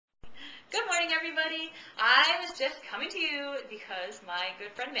Good morning, everybody. I was just coming to you because my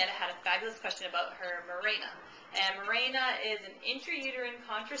good friend Amanda had a fabulous question about her Mirena. And Mirena is an intrauterine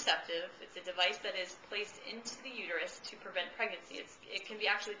contraceptive. It's a device that is placed into the uterus to prevent pregnancy. It can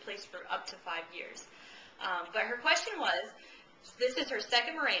be actually placed for up to 5 years. But her question was, this is her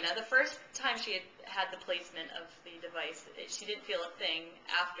second Mirena. The first time she had the placement of the device, she didn't feel a thing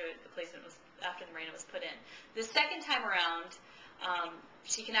after the Mirena was put in. The second time around,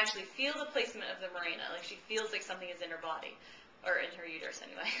 she can actually feel the placement of the Mirena. Like, she feels like something is in her body, or in her uterus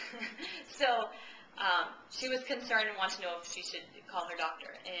anyway. So she was concerned and wanted to know if she should call her doctor.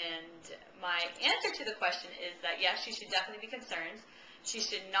 And my answer to the question is that yes, she should definitely be concerned. She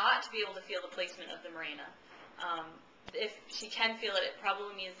should not be able to feel the placement of the Mirena. If she can feel it, it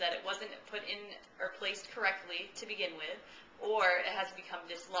probably means that it wasn't put in or placed correctly to begin with, or it has become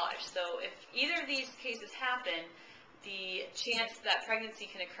dislodged. So if either of these cases happen, the chance that pregnancy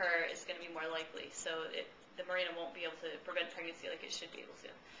can occur is going to be more likely. So the Mirena won't be able to prevent pregnancy like it should be able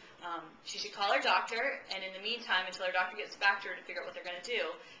to. She should call her doctor, and in the meantime, until her doctor gets back to her to figure out what they're going to do,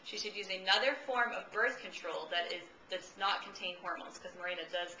 she should use another form of birth control that does not contain hormones, because Mirena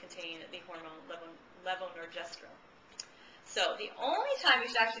does contain the hormone levonorgestrel. So the only time you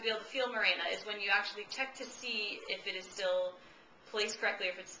should actually be able to feel Mirena is when you actually check to see if it is still placed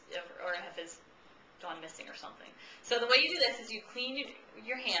correctly, or if it's gone missing or something. So the way you do this is you clean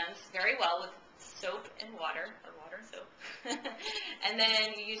your hands very well with soap and water, or water and soap, and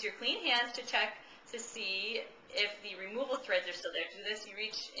then you use your clean hands to check to see if the removal threads are still there. To do this, you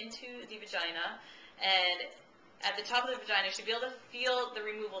reach into the vagina, and at the top of the vagina, you should be able to feel the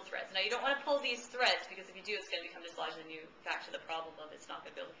removal threads. Now, you don't want to pull these threads, because if you do, it's going to become dislodged, and you back to the problem of it's not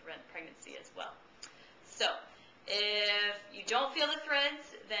going to be able to prevent pregnancy as well. So if you don't feel the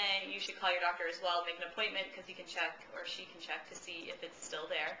threads, then you should call your doctor as well, make an appointment, because he can check, or she can check, to see if it's still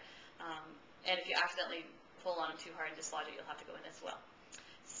there. And if you accidentally pull on them too hard and dislodge it, you'll have to go in as well.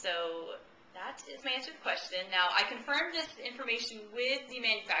 So that is my answer to the question. Now, I confirmed this information with the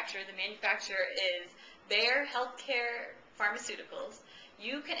manufacturer. The manufacturer is Bayer Healthcare Pharmaceuticals.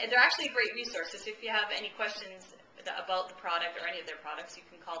 They're actually a great resource. So if you have any questions about the product or any of their products, you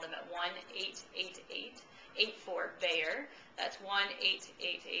can call them at 1-888-84-BAYER. That's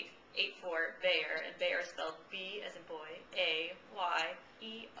 1-888-84-BAYER, and Bayer is spelled B as in boy,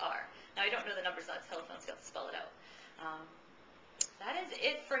 A-Y-E-R. Now, I don't know the numbers on the telephone, so you have to spell it out. That is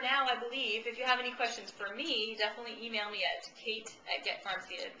it for now, I believe. If you have any questions for me, definitely email me at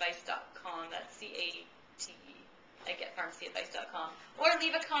kate@getpharmacyadvice.com. That's C-A-T-E at getpharmacyadvice.com. Or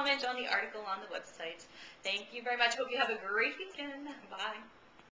leave a comment on the article on the website. Thank you very much. Hope you have a great weekend. Bye.